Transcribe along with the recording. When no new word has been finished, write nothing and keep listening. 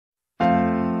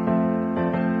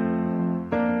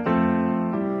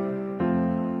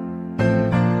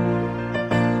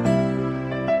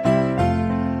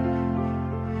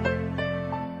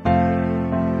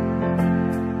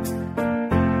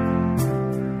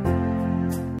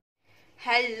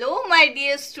Hello my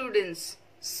dear students.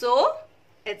 So,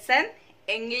 it's an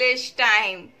English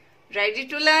time. Ready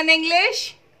to learn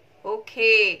English?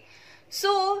 Okay.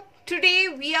 So, today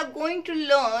we are going to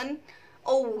learn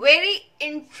a very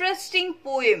interesting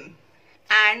poem.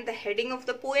 And the heading of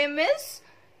the poem is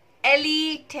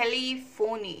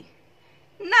Eletelephony.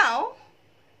 Now,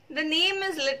 the name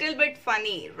is little bit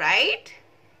funny, right?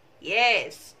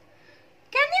 Yes.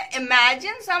 Can you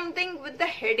imagine something with the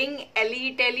heading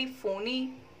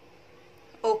Eletelephony?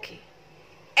 Okay.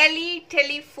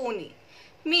 Eletelephony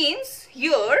means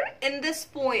here in this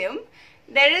poem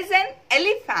there is an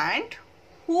elephant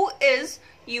who is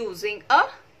using a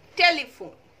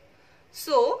telephone.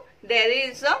 So there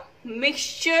is a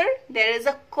mixture, there is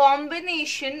a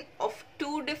combination of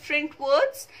two different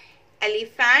words,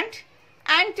 elephant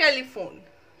and telephone.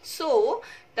 So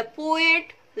the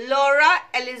poet Laura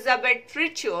Elizabeth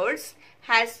Richards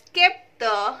has kept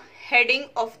the heading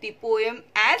of the poem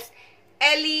as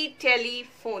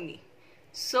Eletelephony.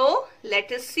 So let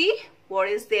us see what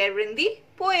is there in the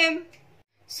poem.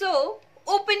 So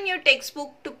open your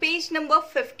textbook to page number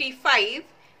 55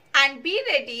 and be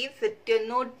ready with your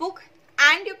notebook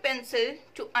and your pencil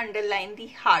to underline the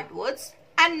hard words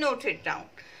and note it down.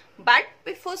 But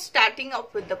before starting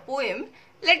off with the poem,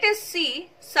 let us see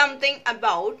something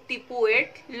about the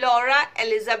poet Laura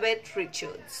Elizabeth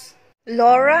Richards.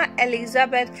 Laura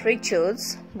Elizabeth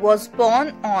Richards was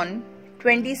born on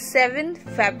 27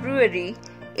 February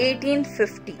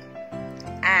 1850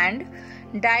 and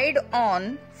died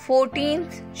on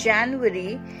 14th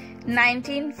January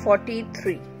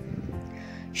 1943.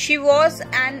 She was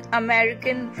an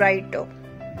American writer.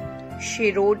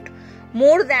 She wrote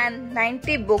more than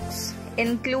 90 books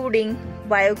including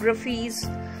biographies,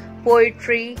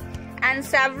 poetry, and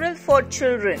several for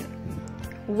children.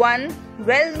 One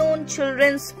well-known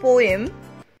children's poem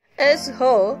is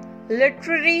her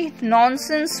literary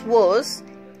nonsense verse,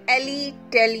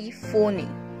 Eletelephony.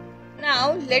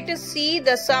 Now let us see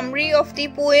the summary of the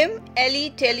poem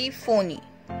Eletelephony.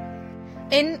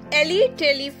 In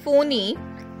Eletelephony,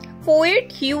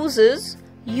 poet uses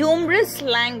humorous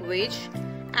language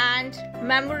and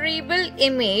memorable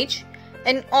image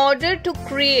in order to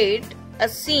create a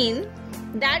scene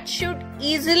that should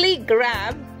easily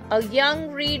grab a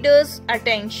young reader's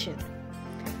attention.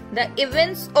 The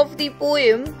events of the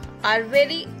poem are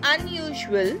very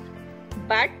unusual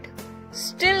but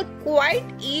still quite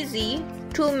easy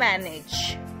to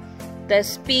manage. The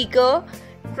speaker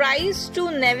tries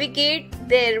to navigate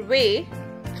their way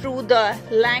through the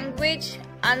language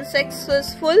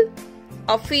unsuccessful,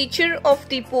 a feature of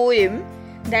the poem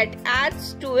that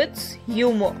adds to its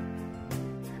humor.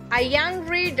 A young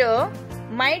reader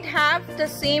might have the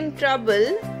same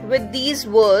trouble with these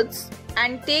words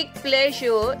and take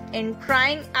pleasure in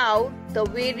trying out the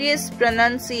various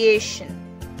pronunciation.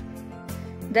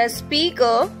 The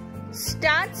speaker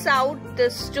starts out the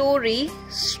story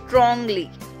strongly,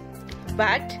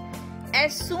 but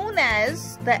as soon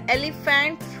as the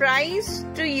elephant tries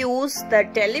to use the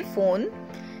telephone,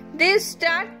 they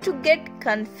start to get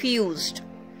confused.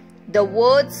 The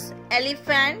words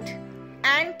elephant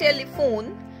and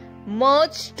telephone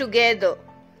merge together.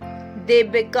 They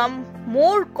become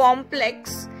more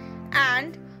complex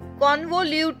and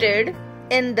convoluted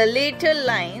in the later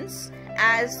lines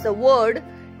as the word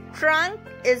trunk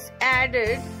is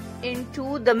added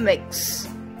into the mix.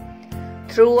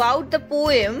 Throughout the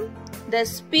poem, the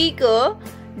speaker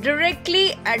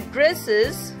directly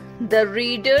addresses the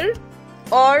reader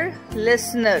or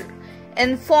listener,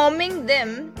 informing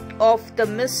them of the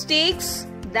mistakes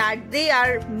that they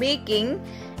are making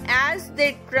as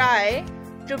they try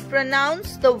to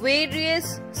pronounce the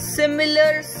various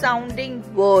similar sounding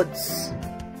words.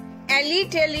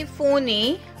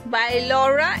 Eletelephony by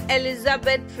Laura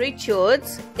Elizabeth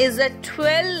Richards is a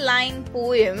 12-line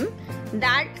poem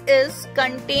that is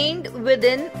contained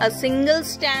within a single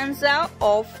stanza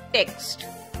of text.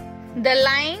 The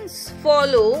lines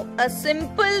follow a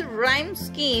simple rhyme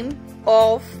scheme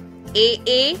of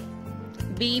AA,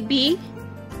 BB,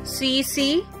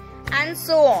 CC, and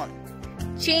so on,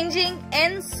 changing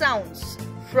N sounds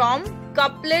from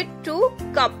couplet to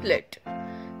couplet.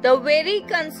 The very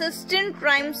consistent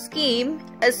rhyme scheme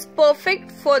is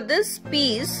perfect for this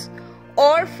piece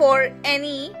or for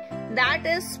any that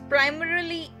is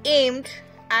primarily aimed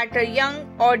at a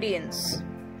young audience.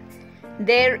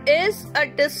 There is a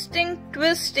distinct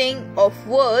twisting of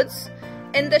words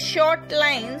in the short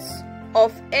lines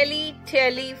of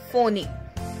Eletelephony.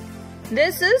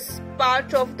 This is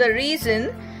part of the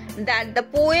reason that the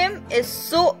poem is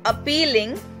so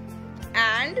appealing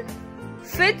and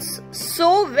fits so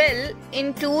well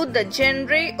into the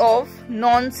genre of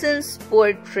nonsense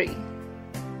poetry.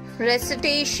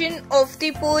 Recitation of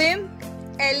the poem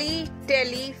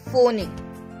Eletelephony.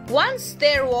 Once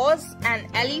there was an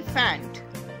elephant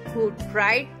who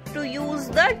tried to use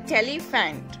the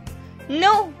telephant.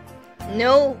 No,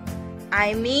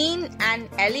 I mean an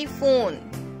elephone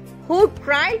who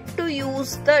tried to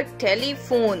use the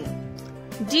telephone.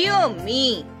 Dear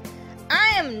me, I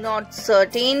am not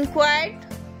certain quite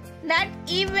that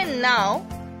even now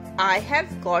I have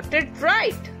got it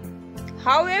right.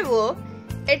 However,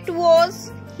 it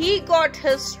was he got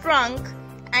his trunk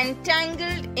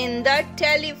entangled in the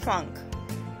telephone.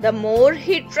 The more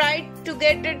he tried to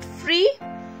get it free,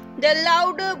 the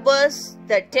louder burst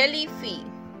the telephone.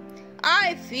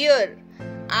 I fear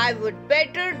I would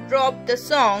better drop the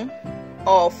song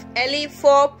of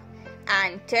Elephop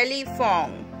and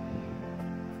telephone.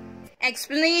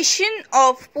 Explanation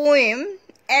of poem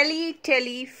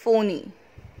Eletelephony.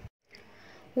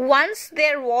 Once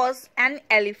there was an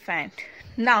elephant.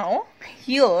 Now,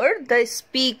 here the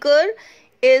speaker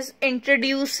is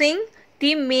introducing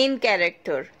the main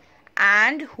character.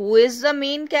 And who is the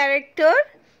main character?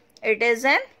 It is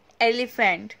an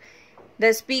elephant.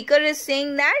 The speaker is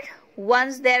saying that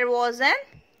once there was an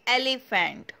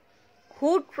elephant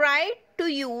who tried to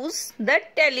use the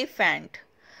telephant.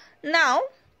 Now,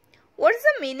 what is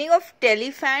the meaning of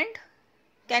telephant?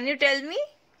 Can you tell me?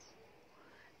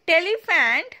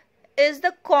 Telephant is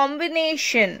the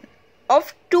combination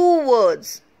of two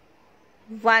words.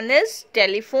 One is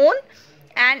telephone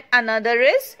and another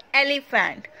is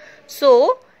elephant.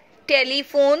 So,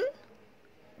 telephone,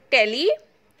 tele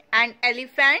and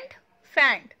elephant,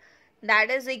 phant. That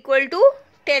is equal to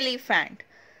telephant.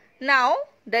 Now,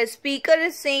 the speaker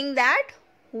is saying that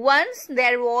once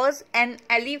there was an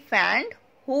elephant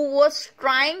who was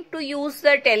trying to use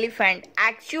the telephant.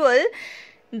 Actually,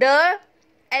 the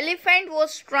elephant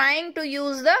was trying to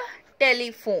use the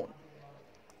telephone.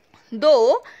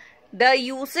 Though the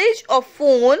usage of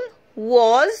phone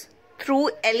was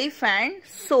through elephant,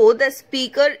 so the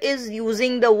speaker is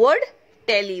using the word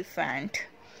telephant.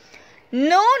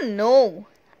 No,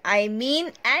 I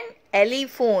mean an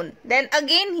elephone. Then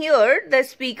again here the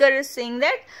speaker is saying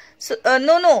that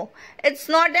no, it's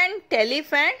not an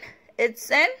telephant,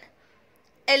 it's an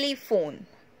elephone.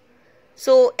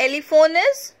 So elephone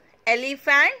is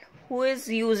elephant who is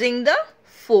using the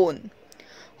phone,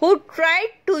 who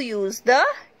tried to use the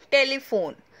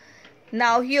telephone.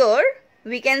 Now here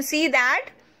we can see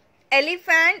that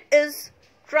elephant is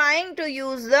trying to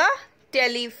use the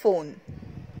telephone.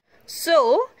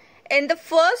 So in the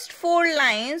first 4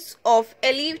 lines of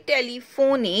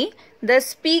Eletelephony, the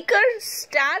speaker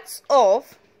starts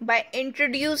off by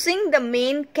introducing the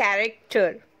main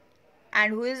character.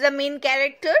 And who is the main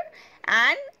character?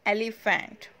 An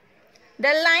elephant. The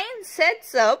line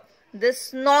sets up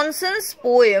this nonsense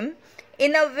poem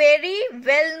in a very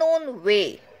well-known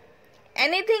way.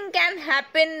 Anything can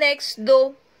happen next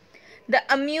though. The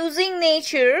amusing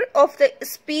nature of the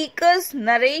speaker's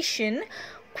narration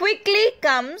quickly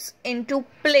comes into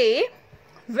play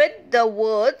with the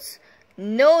words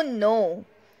no.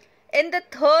 In the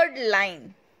 3rd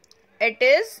line, it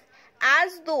is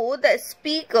as though the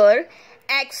speaker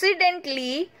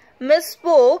accidentally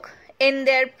misspoke in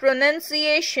their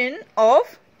pronunciation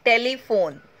of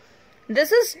telephone.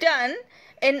 This is done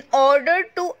in order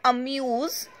to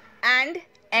amuse and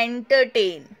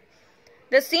entertain.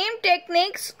 The same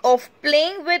techniques of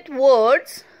playing with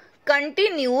words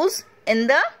continues in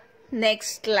the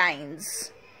next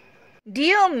lines.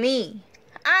 Dear me,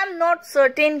 I am not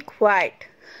certain quite.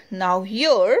 Now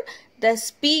here the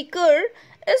speaker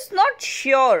is not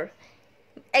sure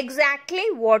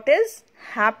exactly what is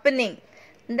happening.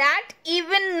 That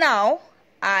even now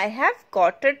I have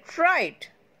got it right.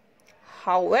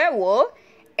 However,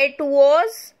 it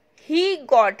was he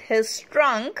got his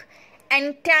trunk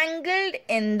entangled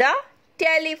in the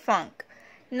telephone.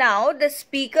 Now the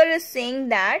speaker is saying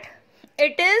that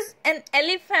it is an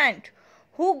elephant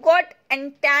who got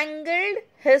entangled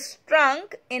his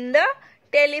trunk in the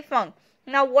telephone.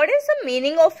 Now what is the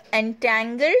meaning of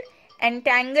entangled?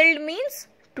 Entangled means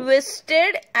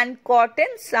twisted and caught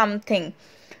in something.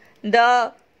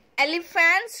 The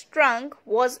elephant's trunk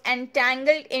was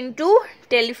entangled into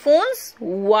telephone's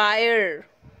wire.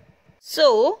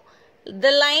 So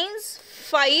the lines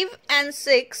 5 and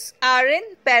 6 are in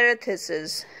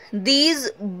parentheses.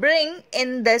 These bring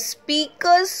in the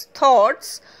speaker's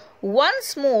thoughts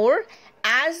once more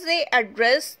as they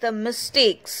address the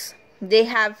mistakes they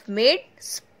have made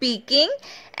speaking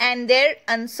and their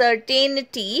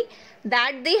uncertainty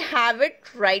that they have it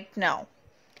right now.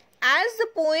 as the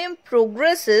poem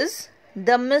progresses,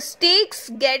 the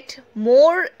mistakes get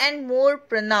more and more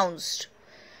pronounced.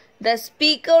 The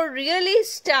speaker really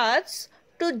starts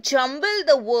to jumble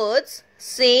the words,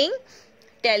 saying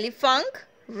telephunk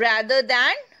rather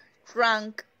than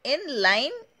trunk in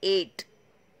line 8.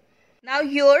 Now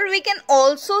here we can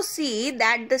also see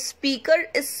that the speaker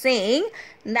is saying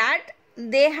that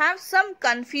they have some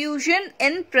confusion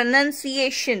in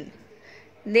pronunciation.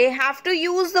 They have to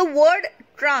use the word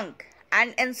trunk,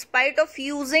 and in spite of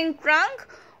using trunk,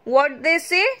 what they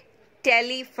say?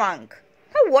 Telefunk.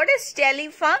 Now what is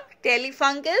telefunk?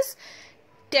 Telefunk is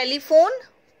telephone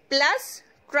plus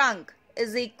trunk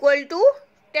is equal to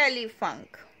telefunk.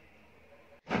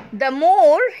 The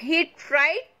more he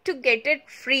tried to get it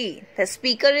free, the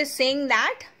speaker is saying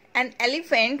that an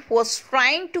elephant was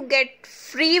trying to get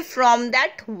free from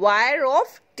that wire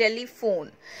of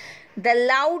telephone. The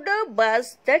louder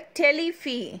buzzed the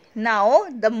telephone. Now,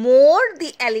 the more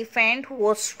the elephant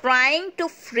was trying to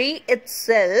free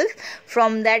itself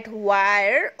from that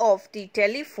wire of the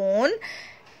telephone,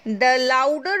 the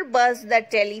louder buzzed the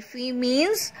telephone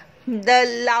means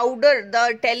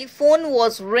the telephone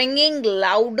was ringing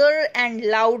louder and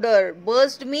louder.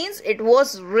 Buzzed means it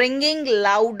was ringing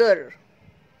louder.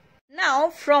 Now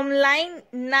from line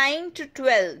 9 to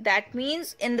 12, that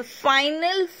means in the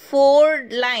final 4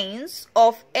 lines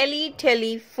of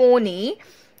Eletelephony,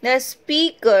 the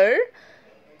speaker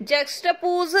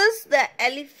juxtaposes the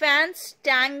elephant's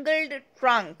tangled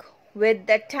trunk with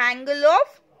the tangle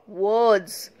of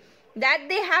words that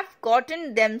they have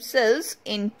gotten themselves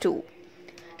into.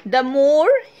 The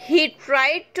more he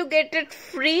tried to get it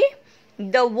free,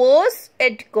 the worse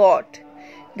it got.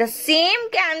 The same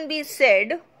can be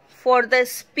said for the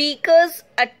speaker's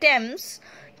attempts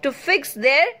to fix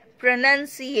their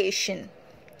pronunciation.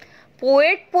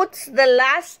 Poet puts the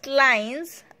last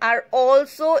lines are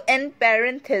also in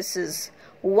parentheses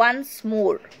once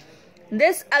more.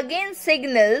 This again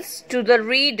signals to the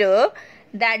reader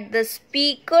that the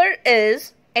speaker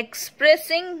is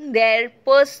expressing their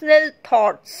personal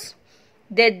thoughts.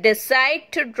 They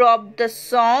decide to drop the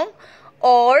song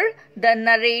or the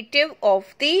narrative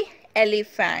of the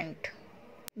elephant.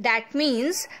 That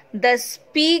means the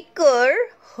speaker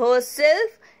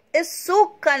herself is so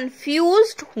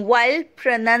confused while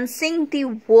pronouncing the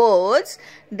words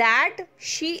that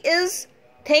she is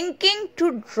thinking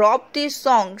to drop the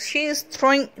song. She is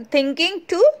thinking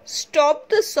to stop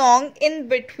the song in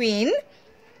between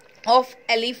of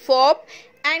elephop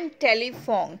and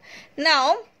telephone.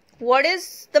 Now, what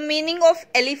is the meaning of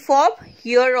elephop?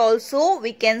 Here also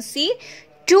we can see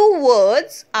 2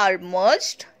 words are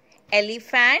merged,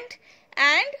 elephant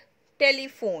and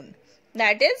telephone.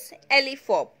 That is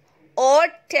elephop or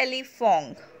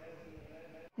telephone.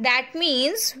 That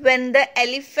means when the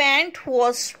elephant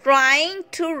was trying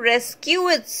to rescue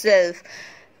itself,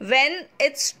 when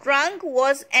its trunk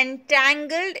was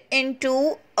entangled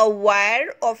into a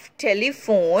wire of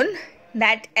telephone,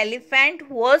 that elephant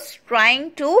was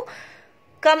trying to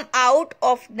come out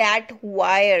of that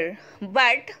wire.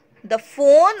 But the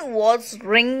phone was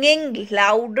ringing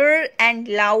louder and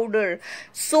louder.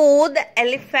 So the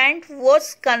elephant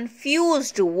was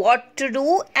confused what to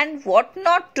do and what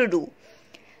not to do.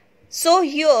 So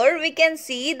here we can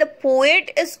see the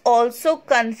poet is also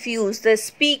confused. The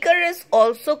speaker is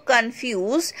also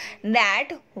confused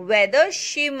that whether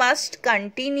she must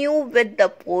continue with the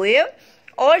poem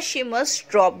or she must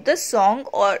drop the song,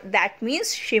 or that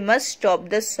means she must stop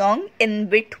the song in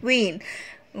between.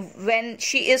 When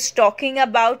she is talking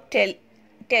about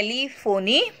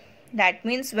telephony, that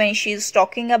means when she is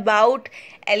talking about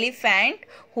elephant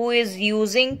who is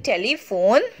using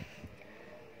telephone,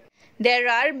 there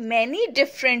are many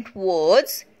different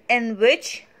words in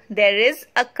which there is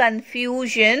a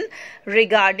confusion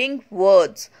regarding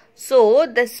words. So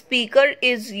the speaker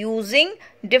is using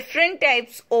different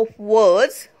types of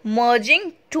words,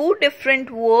 merging 2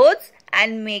 different words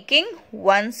and making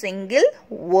one single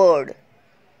word.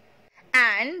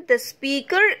 And the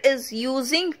speaker is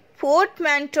using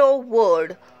portmanteau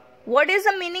word. What is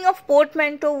the meaning of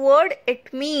portmanteau word?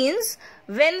 It means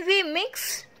when we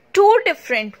mix 2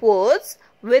 different words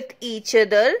with each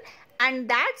other, and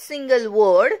that single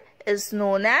word is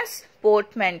known as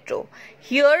portmanteau.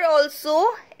 Here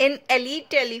also in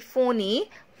Eletelephony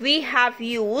we have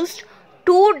used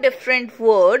 2 different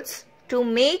words to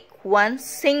make one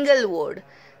single word.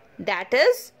 That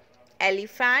is,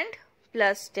 elephant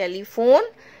plus telephone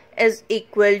is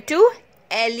equal to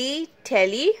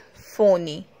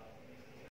Eletelephony.